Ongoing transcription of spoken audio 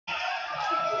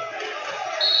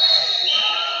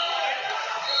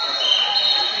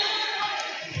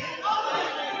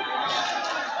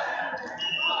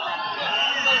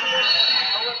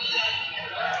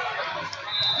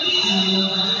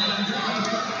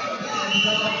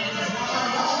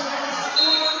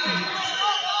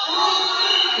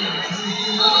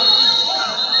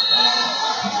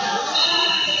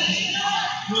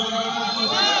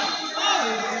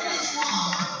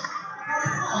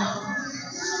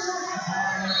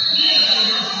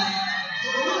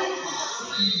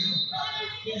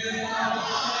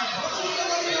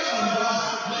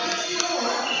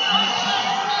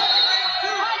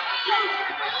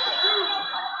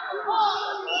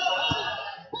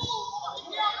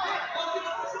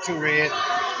Two red.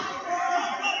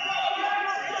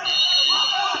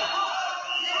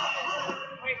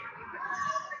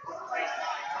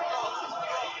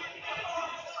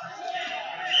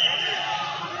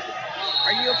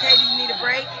 Are you okay? Do you need a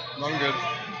break? I'm good.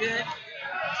 Good.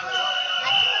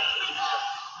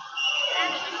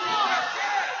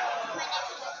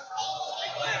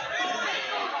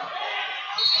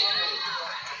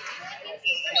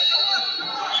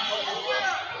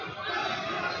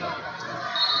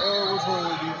 Which one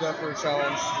would we use that for a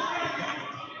challenge?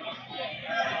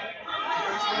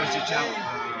 What's your challenge? I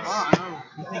know.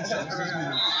 You think so? This is me.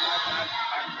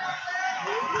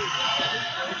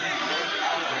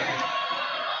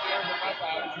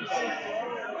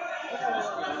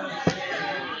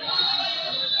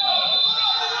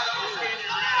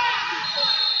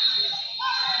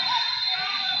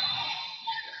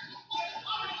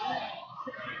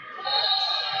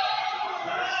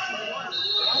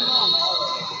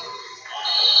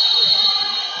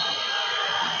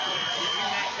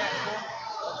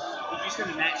 Did you send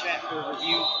a Matt chat for a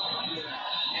review?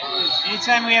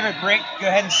 Anytime we have a break, go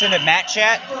ahead and send a Matt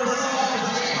chat.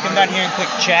 Come down here and click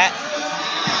chat.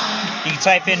 You can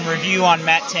type in review on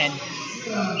Matt 10.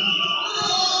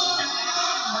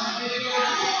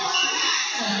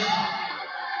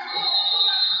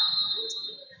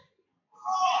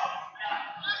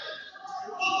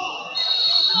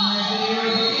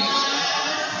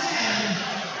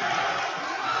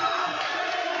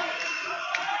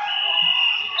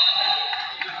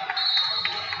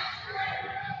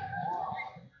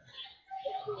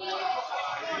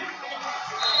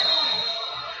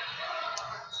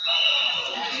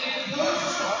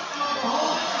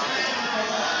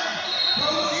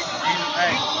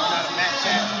 Hey, not a Matt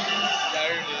chat.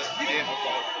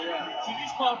 You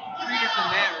just called 3 different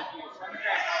Matt reviews.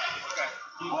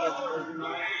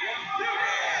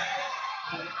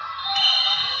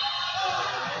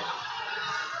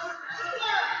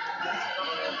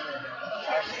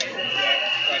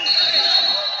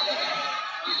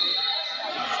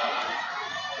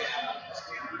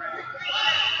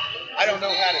 I don't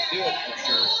know how to do it for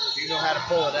sure. Do you know how to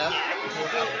pull it up?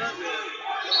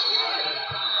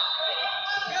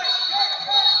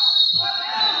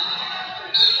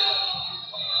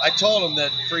 I told them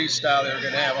that freestyle they were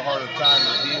going to have a harder time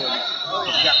reviewing.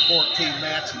 You've got 14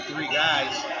 mats and 3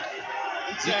 guys.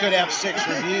 You could have 6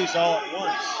 reviews all at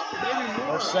once.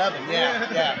 Or 7,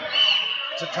 yeah.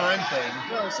 It's a time thing.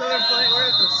 No, Southern Plains, we're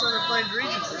at the Southern Plains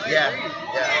region. So Yeah.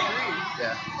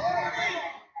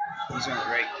 These are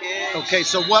great. Okay,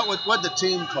 so what'd the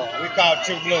team call? We call it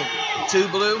 2 blue. 2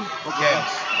 blue? Okay. Yes.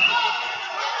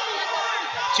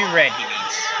 2 red, he means.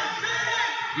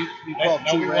 You called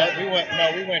 2 red? We went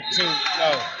 2.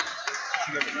 No.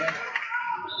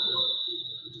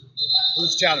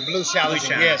 Blue's challenge. Blue's challenge.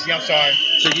 Yes, I'm sorry.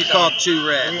 So you called 2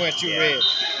 red? We went 2 red.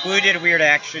 Blue did a weird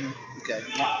action. Okay.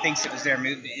 Thinks it was their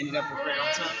move. It ended up with red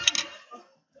on top.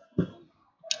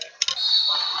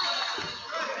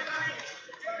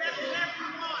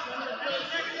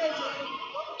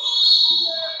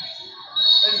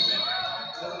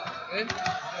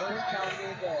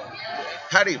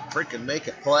 How do you freaking make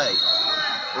it play?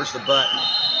 Where's the button?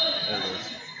 There it is.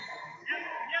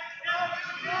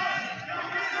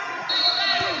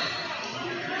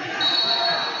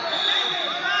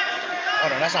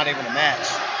 Hold on, that's not even a match.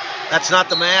 That's not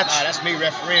the match? Nah, that's me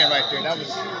refereeing right there. That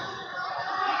was.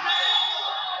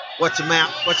 What's the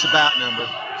bout number?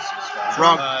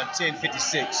 Wrong.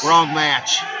 10:56. Wrong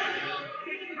match.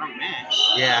 Wrong match.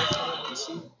 Yeah.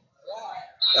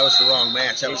 That was the wrong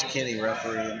match. That was Kenny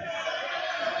refereeing.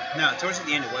 No, towards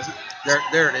the end it wasn't.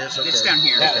 There it is. Okay. It's down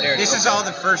here. Okay. This is all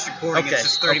the first recording. Okay. It's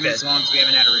just 30 minutes long because we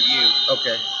haven't had a review.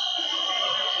 Okay.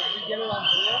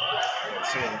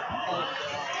 Let's see.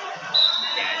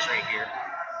 Yeah, it's right here.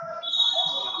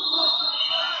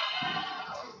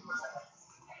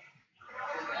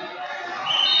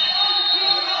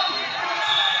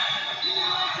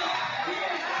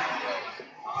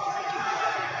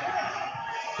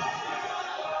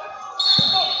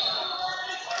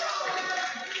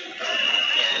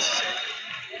 Yeah, this is it.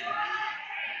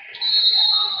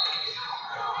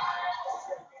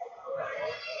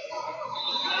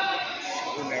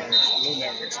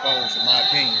 never exposed, in my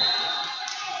opinion.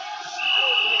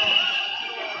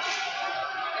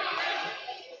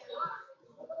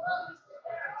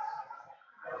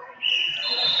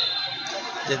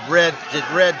 Did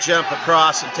Red jump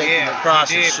across and take him across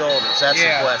his shoulders? That's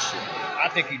the question. I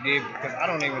think he did because I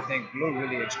don't even think Blue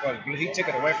really exposed. Blue, he took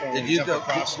it away from him. Did you go?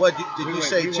 What did you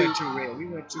say? We went too red. We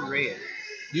went too red.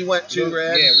 You went too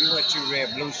red? Yeah, we went too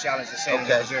red. Blue's challenge to say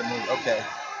that was their move. Okay.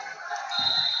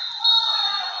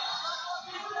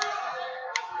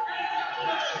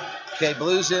 Okay,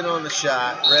 Blue's in on the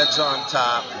shot. Red's on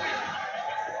top.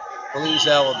 Blue's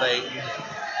elevating.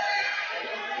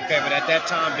 Okay, but at that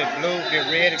time, did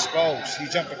Red expose? He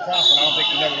jumped across, but I don't think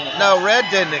he never went across. No, Red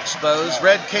didn't expose. No.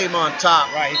 Red came on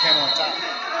top. Right, he came on top.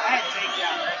 I had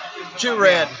takedown, Red. Two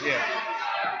Red. Yeah.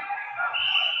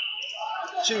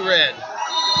 Two Red.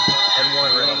 And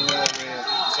one Red. One more Red.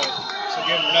 So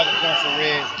give him another point for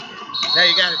Red. Now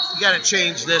you gotta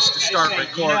change this to start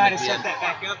recording. You know how to set that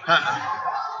back up?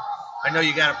 I know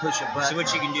you gotta push a button. So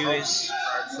what you can do is,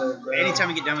 anytime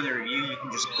you get done with a review, you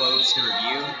can just close the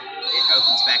review. It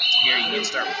opens back to here. You can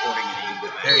start recording it. And you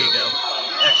can there you go.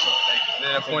 Excellent. And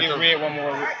then so give Red one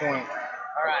more point.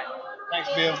 All right. Thanks,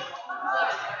 Bill.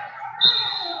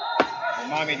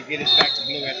 Remind me to get us back to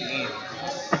Blue at the end.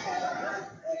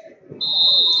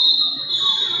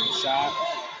 Good shot.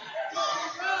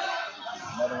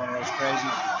 Another one of those crazy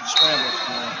scrambles.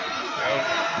 Okay.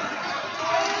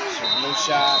 So Blue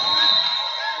shot.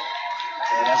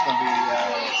 So that's going to be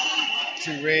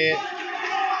two Red.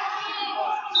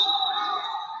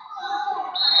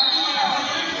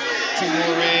 Two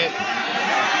more Red.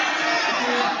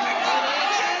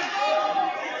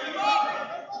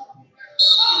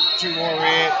 Two more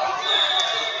Red.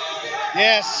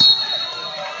 Yes.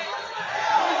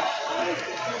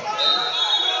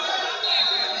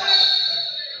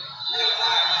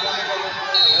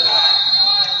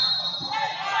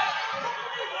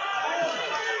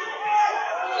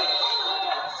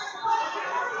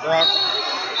 Brock.